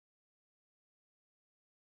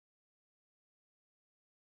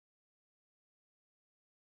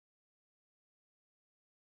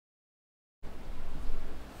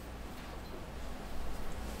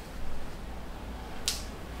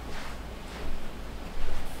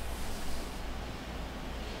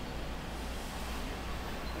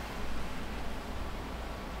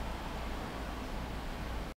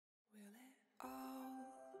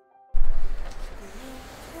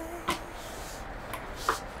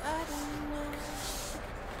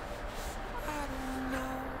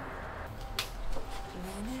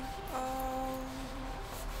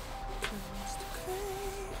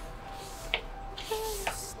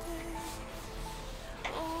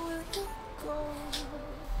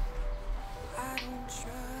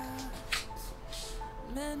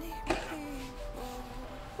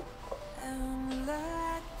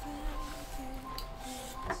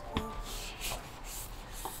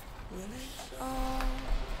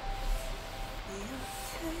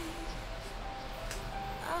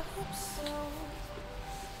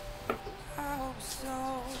I hope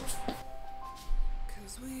so,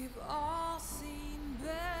 'cause we've all seen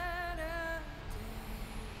better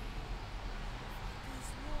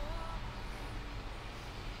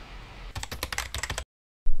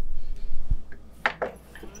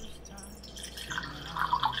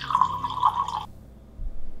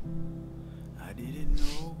I didn't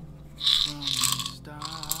know from the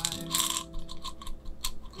start.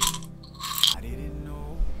 I didn't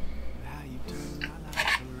know how you turned my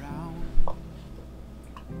life around,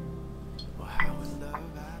 or how in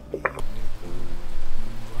love I'd be with who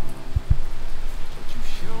you are. But you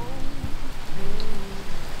showed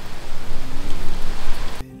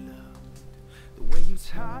me love, the way you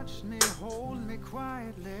touched me, hold me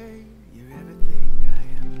quietly. You're everything I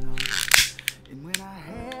am not. And when I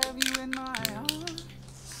have you in my arms,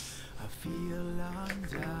 I feel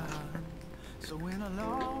undone. So in a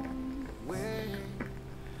long way,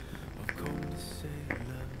 I've come to say I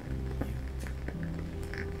love you.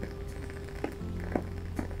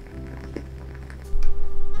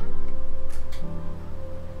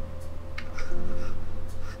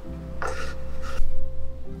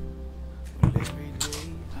 Well, every day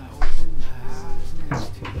I open my eyes next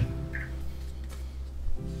to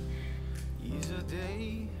you is a day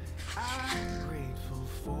I'm grateful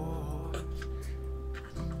for,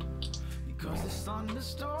 because it's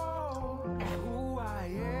thunderstorm who I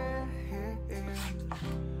am.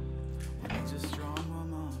 When it's a strong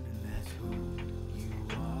woman, and that's who you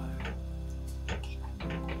are.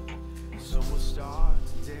 So we'll start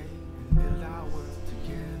today and build our world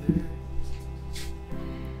together.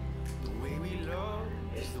 The way we love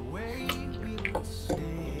is the way we will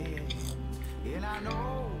stay. And I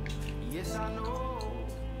know, yes I know,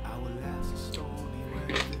 I will last a stormy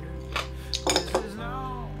weather.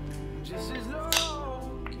 Just as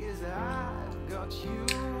long as I've got you.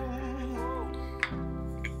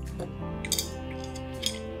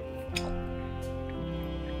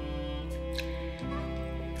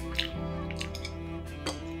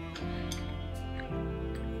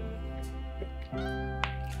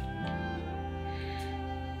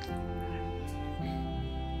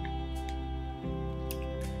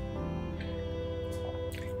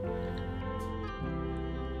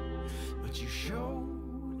 But you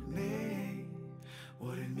showed me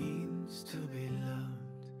what it means to be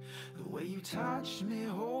loved. The way you touch me,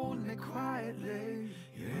 hold me quietly.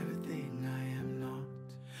 You're everything I am not.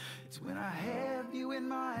 It's when I have you in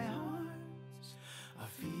my arms, I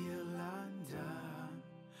feel undone.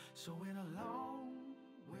 So in a long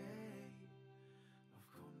way, I've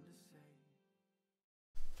come to say.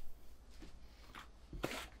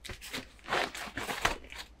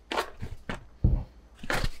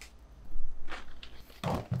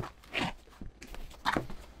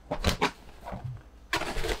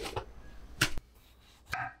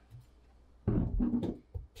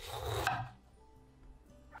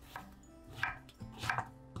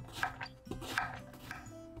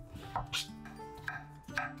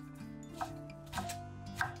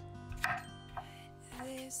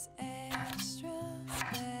 this extra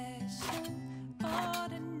special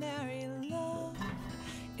ordinary love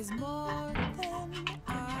is more than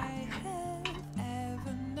I have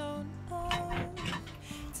ever known of.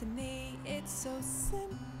 To me it's so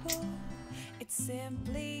simple, it's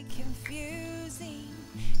simply confusing.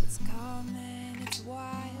 It's calm and it's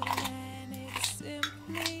wild and it's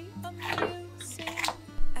simply amusing.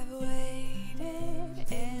 I've waited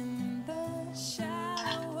in the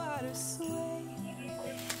shallow water sway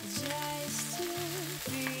just to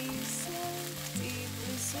be so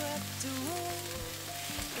deeply swept away.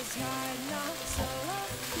 It's hard not to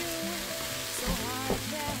love you, so hard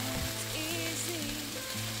that it's easy.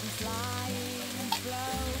 I'm flying and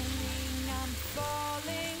floating, I'm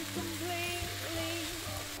falling completely.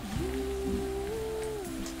 You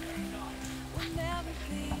will never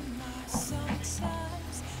be my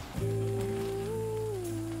sometimes. You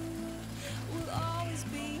will always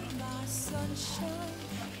be my sunshine.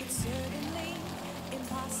 It's certainly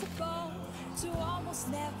impossible to almost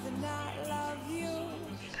never not love you.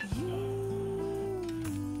 You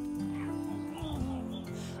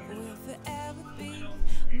will forever be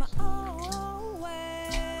my always.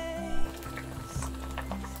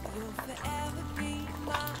 You'll forever be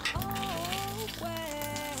my always.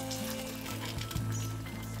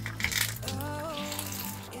 Oh,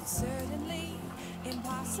 it's certainly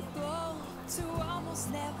impossible to almost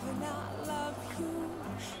never not love you.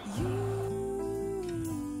 You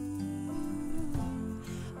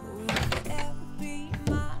will forever be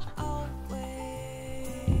my always.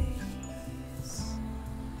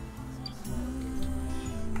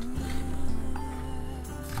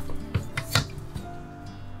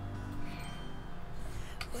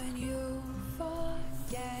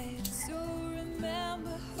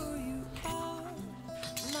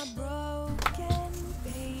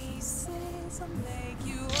 I'll make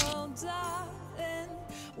you all darling.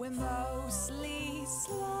 We're mostly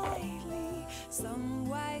slightly,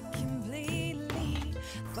 somewhat completely,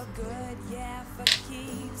 for good, yeah, for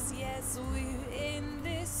keeps. Yes, we're in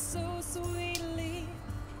this so sweetly.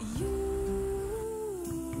 You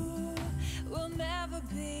will never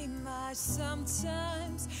be my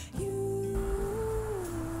sometimes. You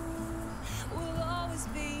will always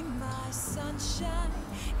be my sunshine.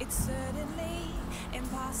 It's certainly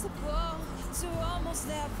impossible to almost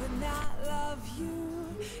never not love you.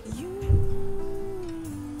 You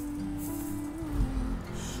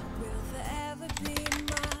will forever be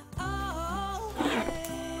my always.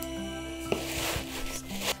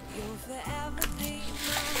 You'll forever be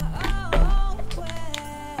my always.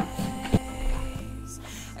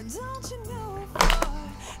 Don't you know for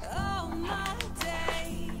all my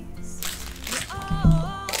days, you're always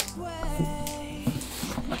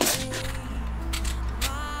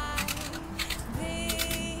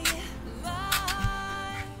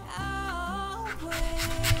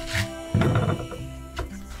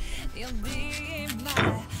you'll be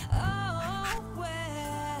my always.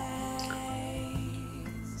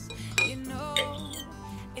 You know,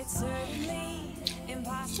 it's certainly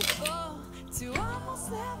impossible to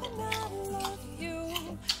almost never not love you.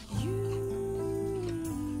 You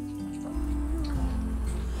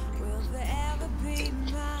will forever be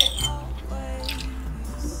my always.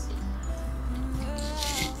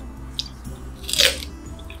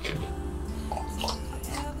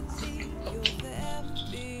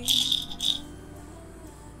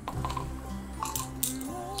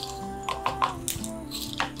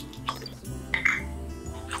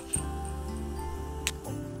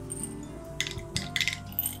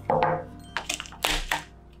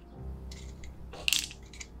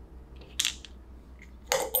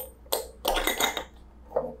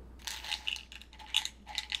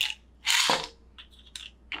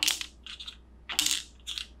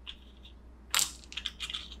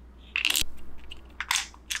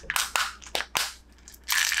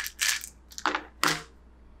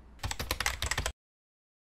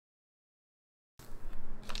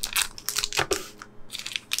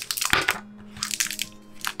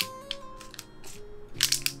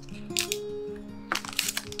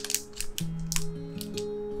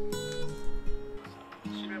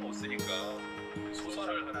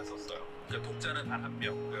 소설을 하나 썼어요. 그러니까 독자는 단 한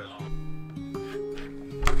명.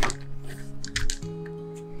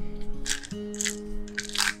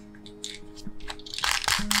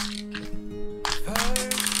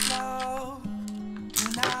 First love, do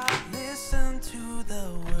not listen to the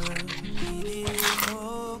world. It is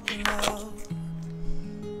full love,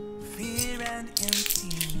 fear and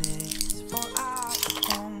emptiness. For I've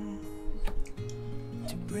come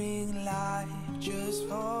to bring life just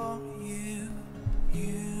for you.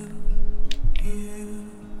 You.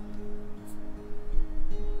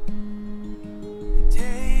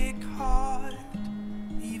 Take heart,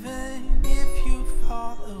 even if you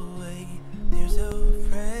fall away. There's a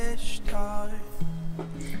fresh start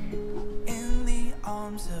in the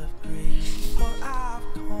arms of grace. For I've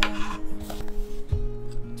come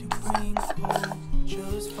to bring hope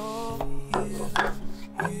just for you.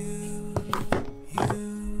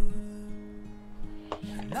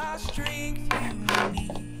 And the strength you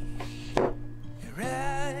need,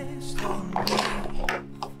 rest on me,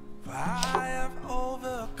 for I have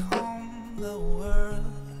overcome the world,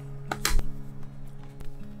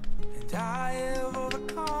 and I have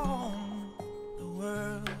overcome the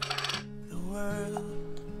world, the world,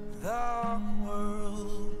 the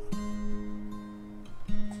world.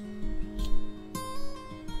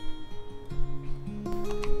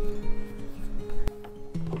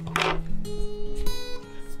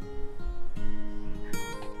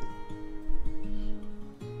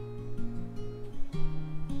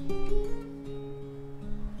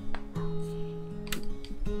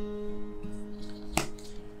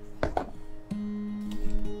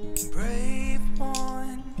 Brave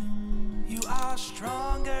one, you are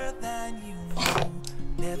stronger than you know.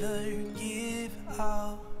 Never give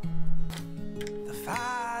up. The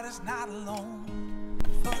fight is not alone,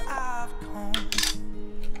 for I've come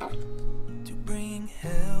to bring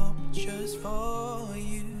help just for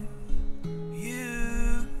you.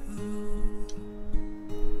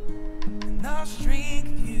 And the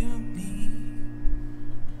strength you need,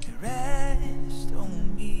 rest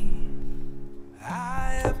on me.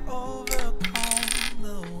 I have overcome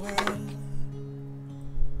the world,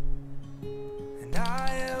 and I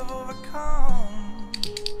have overcome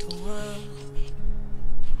the world.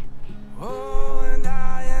 Oh, and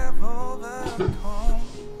I have overcome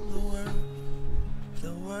the world,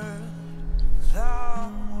 the world, the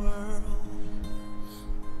world.